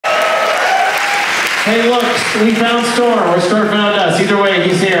Hey, look, we found Storm, or Storm found us. Either way,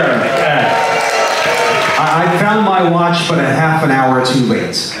 he's here. I found my watch, but a half an hour too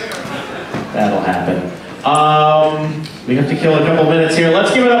late. That'll happen. We have to kill a couple minutes here.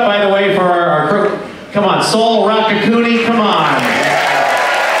 Let's give it up, by the way, for our crew. Come on, Saul, Racacoonie, come on.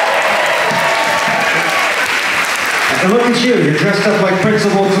 And look at you, you're dressed up like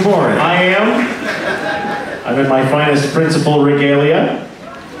Principal Sabourin. I am. I'm in my finest Principal regalia.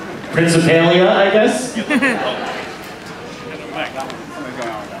 Principalia, I guess.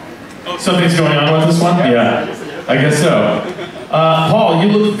 Something's going on with this one? Yeah, I guess so. Paul,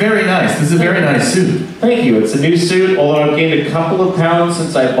 you look very nice. This is a very nice suit. Thank you. It's a new suit, although I've gained a couple of pounds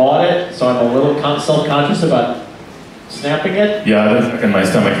since I bought it, so I'm a little self-conscious about snapping it. Yeah, I've been tucking my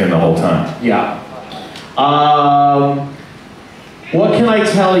stomach in the whole time. Yeah. What can I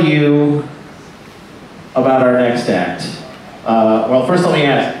tell you about our next act? Well, first let me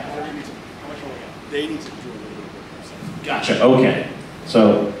ask. They need to do a little bit. Gotcha, okay.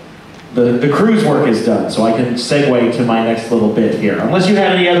 So the cruise work is done, so I can segue to my next little bit here. Unless you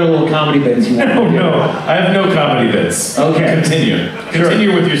have any other little comedy bits you want to do. No, I have no comedy bits. Okay.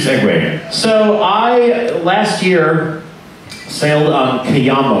 Continue with your segue. So I, last year, sailed on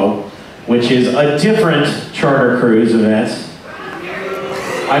Cayamo, which is a different charter cruise event.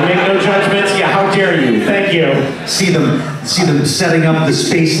 I make no judgments. Yeah, how dare you? Thank you. See them setting up the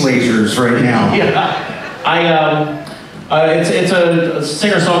space lasers right now. Yeah, it's a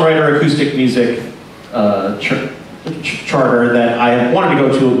singer-songwriter acoustic music charter that I have wanted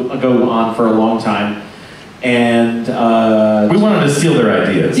to go on for a long time, and we wanted to steal their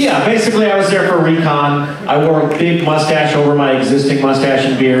ideas. Yeah, basically I was there for recon. I wore a big mustache over my existing mustache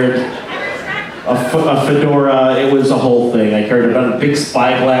and beard. A fedora, it was a whole thing. I carried around a big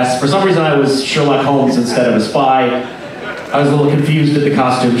spyglass. For some reason I was Sherlock Holmes instead of a spy. I was a little confused at the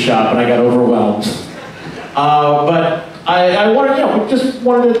costume shop and I got overwhelmed. But I wanted, just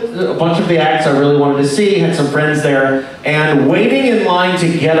wanted a bunch of the acts I really wanted to see, had some friends there, and waiting in line to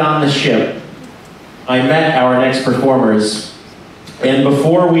get on the ship, I met our next performers, and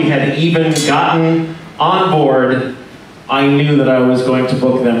before we had even gotten on board, I knew that I was going to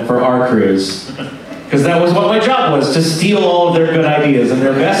book them for our cruise. Because that was what my job was, to steal all of their good ideas. And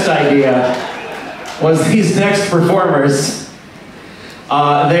their best idea was these next performers.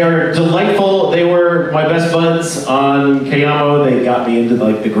 They are delightful. They were my best buds on Cayamo. They got me into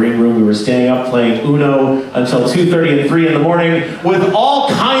the green room. We were staying up playing Uno until 2:30 and 3 in the morning with all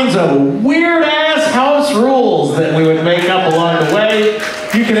kinds of weird-ass house rules that we would make up along the way.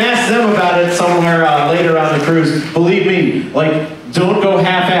 You can ask them about it somewhere later on the cruise. Believe me, don't go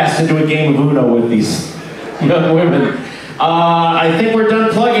half-assed into a game of Uno with these young women. I think we're done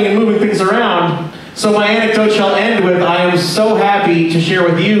plugging and moving things around. So my anecdote shall end with, I am so happy to share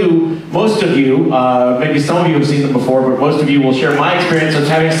with you, most of you, maybe some of you have seen them before, but most of you will share my experience of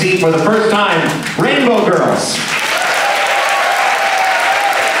having seen for the first time Rainbow Girls.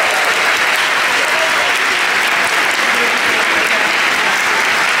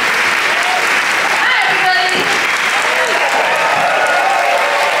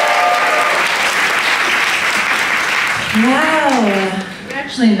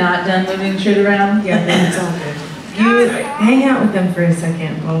 Actually not done moving shit around. Yeah, it's all good. You hang out with them for a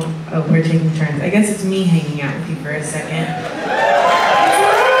second while we're taking turns. I guess it's me hanging out with you for a second.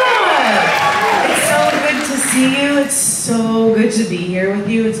 It's so good to see you. It's so good to be here with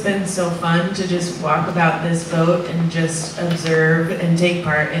you. It's been so fun to just walk about this boat and just observe and take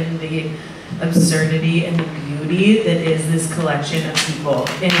part in the absurdity and the beauty that is this collection of people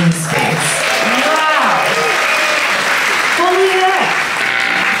in this space. Wow! Holy heck!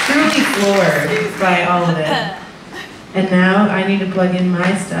 Truly floored by all of it. And now I need to plug in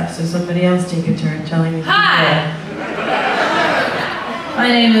my stuff, so somebody else take a turn telling me. Hi! My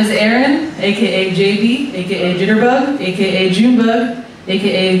name is Erin, aka JB, aka Jitterbug, aka Junebug,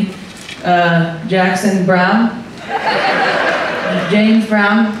 aka Jackson Brown, James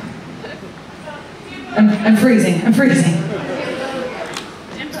Brown. I'm freezing. Jim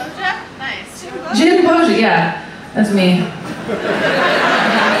Boja? Nice. Jim Boja, yeah, that's me.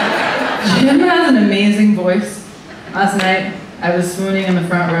 Jim has an amazing voice. Last night, I was swooning in the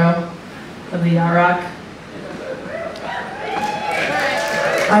front row of the Yacht Rock.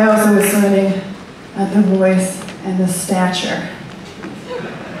 I also was swooning at the voice and the stature.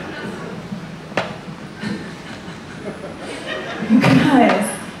 You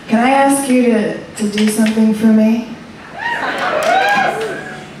guys, can I ask you to do something for me?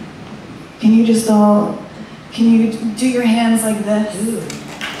 Can you do your hands like this?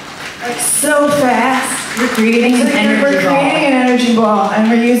 Like so fast. We're creating an energy ball. We're creating an energy ball, and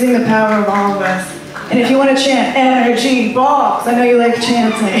we're using the power of all of us. And if you want to chant energy balls, I know you like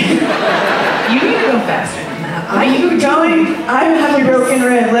chanting. You need to go faster than that. I have a broken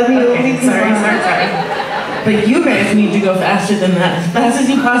rib. Let me. Okay, sorry. But you guys need to go faster than that, as fast as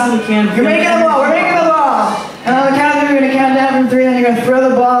you possibly can. You're making a ball. We're making a ball. And on the count of 3, we're gonna count down from 3, then you're gonna throw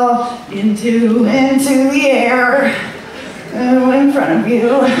the ball into the air in front of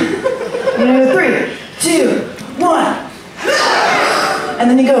you. You know, 3, 2, 1, and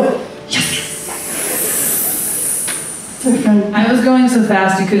then you go. Yes. I was going so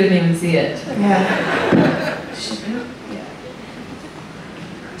fast you couldn't even see it. Yeah.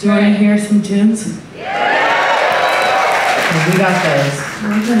 Do you want to hear some tunes? We got those.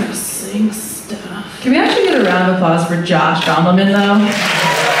 We're gonna sing stuff. Can we actually get a round of applause for Josh Gondelman, though?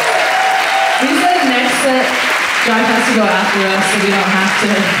 He said next that Josh has to go after us so we don't have to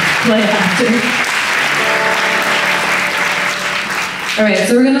play after. All right,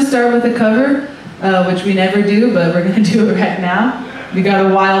 so we're gonna start with a cover, which we never do, but we're gonna do it right now. We got a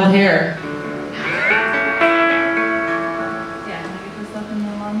wild hair. Yeah, can I get this up in the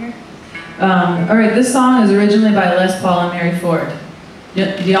along here? All right, this song is originally by Les Paul and Mary Ford. Do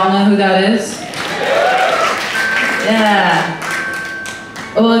y'all know who that is? Yeah.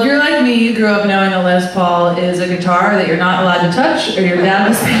 Well, if you're like me, you grew up knowing that Les Paul is a guitar that you're not allowed to touch, or your dad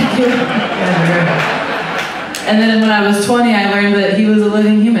was spank you. And then when I was 20, I learned that he was a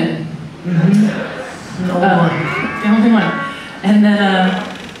living human. The only one. And then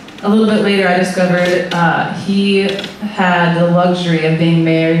a little bit later, I discovered he had the luxury of being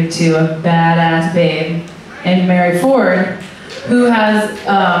married to a badass babe named Mary Ford, who has,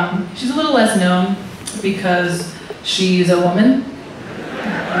 she's a little less known because she's a woman.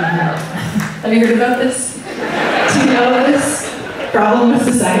 Have you heard about this? Do you know this problem with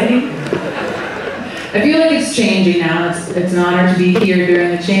society? I feel like it's changing now. It's an honor to be here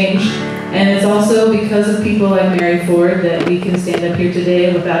during the change. And it's also because of people like Mary Ford that we can stand up here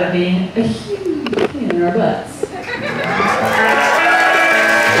today without it being a huge pain in our butts.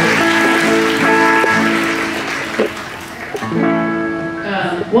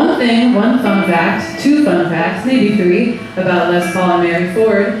 One fun fact, 2 fun facts, maybe 3, about Les Paul and Mary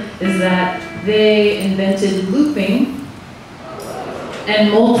Ford is that they invented looping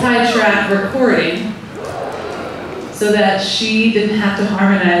and multi-track recording so that she didn't have to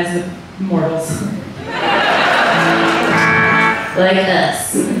harmonize with mortals. Like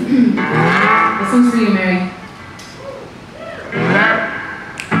us. This one's for you, Mary.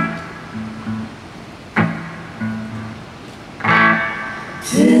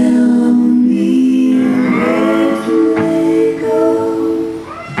 Tell me where do they go?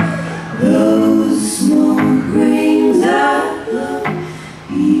 Those smoke rings I love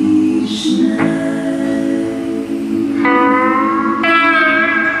each night.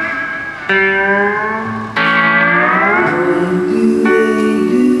 What do they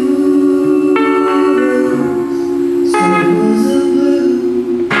do? Those circles of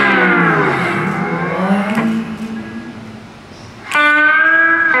blue and white.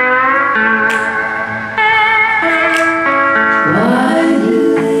 Why do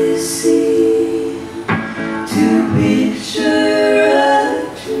they seem to picture a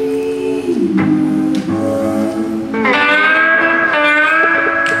dream of love?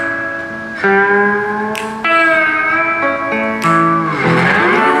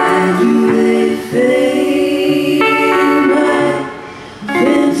 Why do they fade like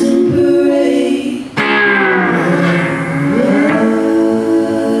phantom parade of love?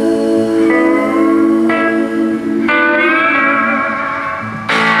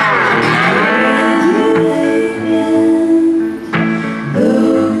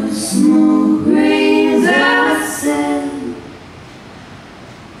 Those smoke rings I set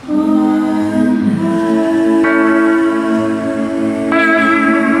on high.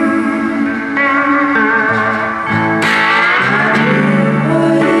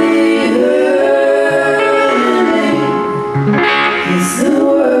 Are they hurling? Kiss the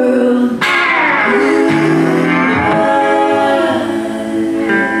world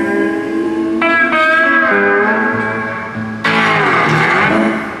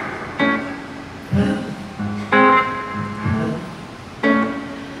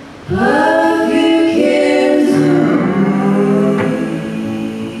Love your cares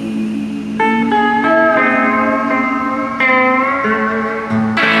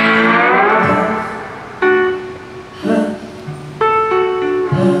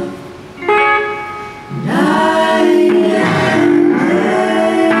night and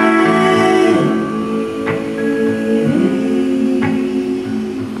day.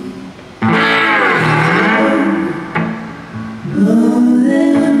 Blow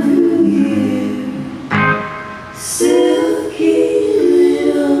them through here.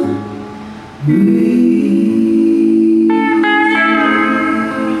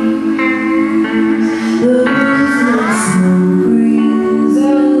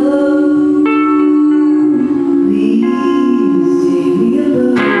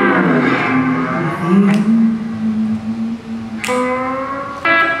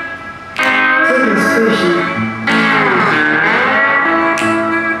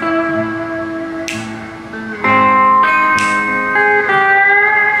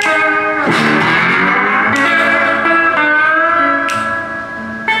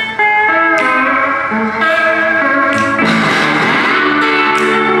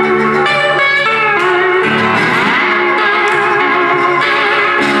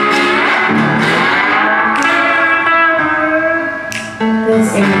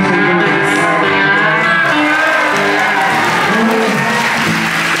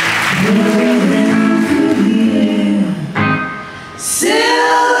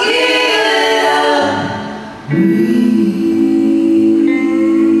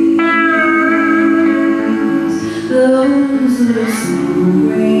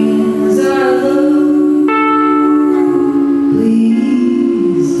 brings our love.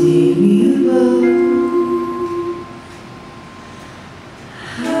 Please take me above.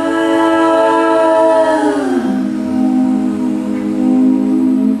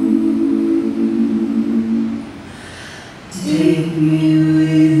 Take me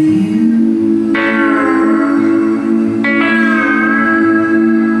with you.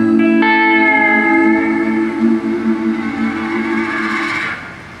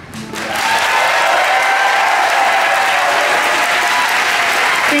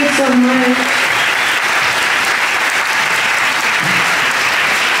 Thanks so much.